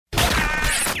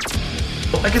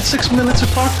I get 6 minutes of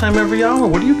talk time every hour.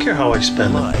 What do you care how I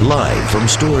spend it? Live from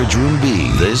Storage Room B,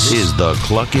 this is the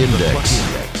Cluck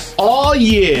Index. Oh,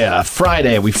 yeah.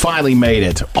 Friday. We finally made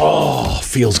it. Oh,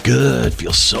 feels good.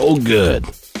 Feels so good.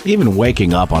 Even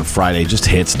waking up on Friday just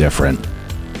hits different.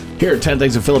 Here are 10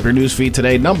 things to fill up your newsfeed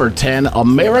today. Number 10,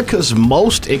 America's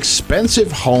most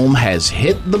expensive home has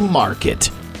hit the market.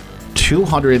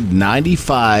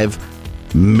 $295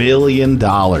 million.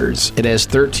 It has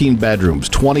 13 bedrooms,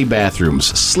 20 bathrooms,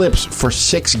 slips for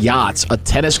 6 yachts, a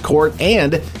tennis court,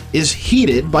 and is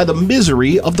heated by the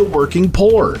misery of the working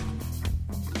poor.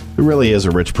 It really is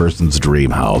a rich person's dream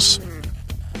house.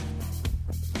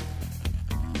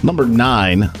 Number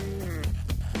 9,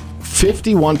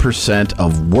 51%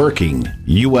 of working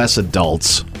U.S.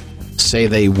 adults say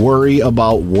they worry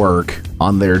about work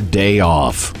on their day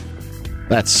off.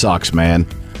 That sucks, man.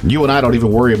 You and I don't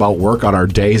even worry about work on our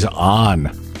days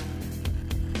on.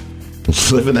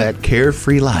 Living that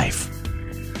carefree life.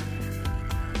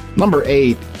 Number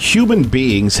 8, human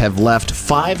beings have left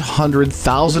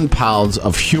 500,000 pounds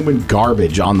of human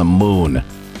garbage on the moon.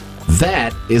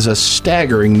 That is a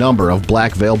staggering number of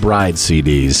Black Veil Bride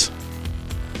CDs.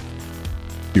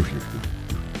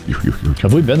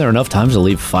 Have we been there enough times to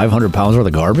leave 500 pounds worth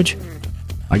of garbage?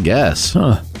 I guess.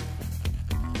 Huh.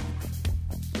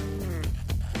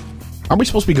 Aren't we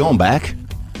supposed to be going back?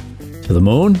 To the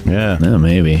moon? Yeah. Yeah,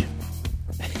 maybe.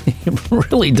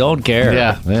 Really don't care.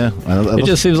 Yeah. It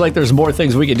just seems like there's more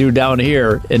things we could do down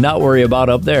here and not worry about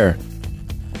up there.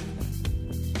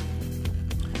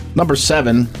 Number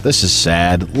 7, this is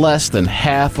sad. Less than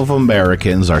half of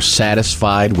Americans are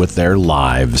satisfied with their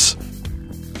lives.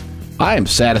 I am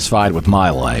satisfied with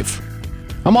my life.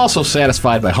 I'm also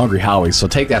satisfied by Hungry Howie's, so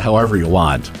take that however you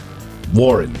want.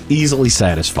 Warren, easily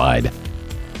satisfied.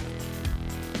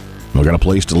 I got a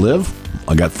place to live.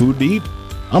 I got food to eat.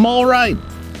 I'm all right.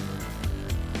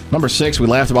 Number 6, we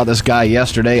laughed about this guy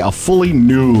yesterday. A fully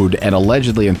nude and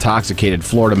allegedly intoxicated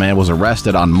Florida man was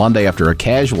arrested on Monday after a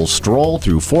casual stroll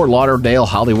through Fort Lauderdale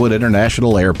Hollywood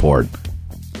International Airport.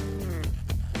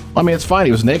 I mean, it's fine.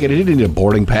 He was naked. He didn't need a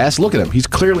boarding pass. Look at him. He's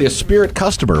clearly a Spirit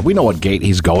customer. We know what gate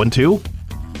he's going to.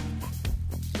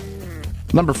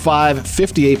 Number 5,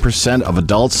 58% of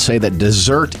adults say that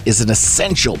dessert is an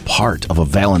essential part of a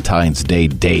Valentine's Day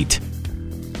date.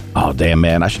 Oh, damn,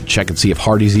 man. I should check and see if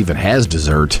Hardee's even has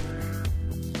dessert.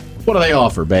 What do they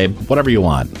offer, babe? Whatever you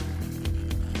want.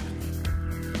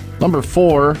 Number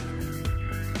 4,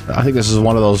 I think this is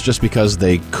one of those just because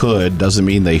they could doesn't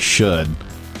mean they should.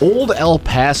 Old El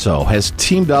Paso has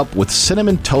teamed up with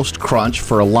Cinnamon Toast Crunch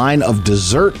for a line of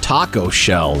dessert taco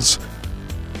shells.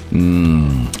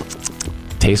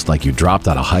 Tastes like you dropped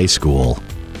out of high school.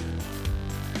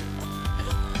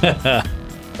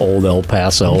 Old El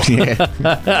Paso.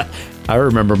 Yeah. I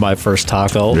remember my first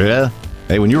taco. Yeah.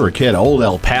 Hey, when you were a kid, Old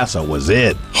El Paso was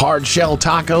it. Hard shell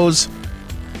tacos.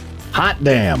 Hot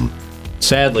damn.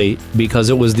 Sadly, because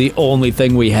it was the only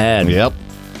thing we had. Yep.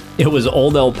 It was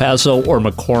Old El Paso or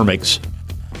McCormick's.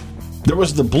 There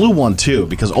was the blue one, too,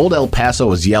 because Old El Paso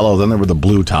was yellow, then there were the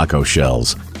blue taco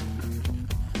shells.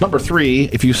 Number 3,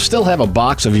 if you still have a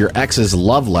box of your ex's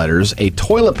love letters, a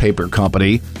toilet paper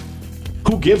company,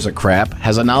 Who Gives a Crap,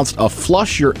 has announced a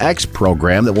Flush Your Ex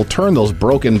program that will turn those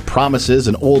broken promises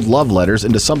and old love letters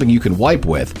into something you can wipe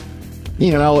with.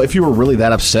 You know, if you were really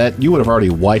that upset, you would have already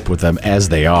wiped with them as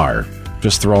they are.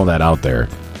 Just throwing that out there.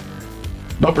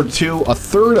 Number 2, a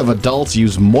third of adults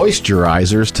use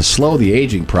moisturizers to slow the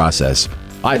aging process.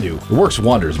 I do. It works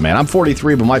wonders, man. I'm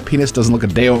 43, but my penis doesn't look a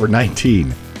day over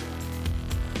 19.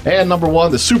 And number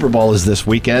 1, the Super Bowl is this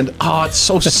weekend. Oh, it's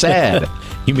so sad.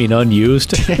 You mean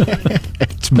unused?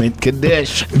 It's mint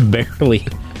condition. Barely.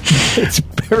 It's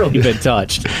barely been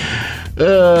touched.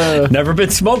 Never been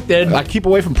smoked in. I keep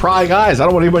away from prying eyes. I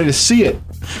don't want anybody to see it.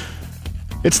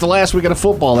 It's the last weekend of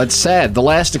football. That's sad. The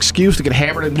last excuse to get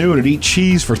hammered at noon and eat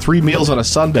cheese for 3 meals on a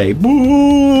Sunday.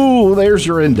 Boo! There's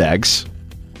your index.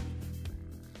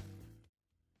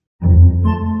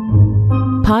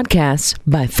 Podcasts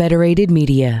by Federated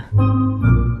Media.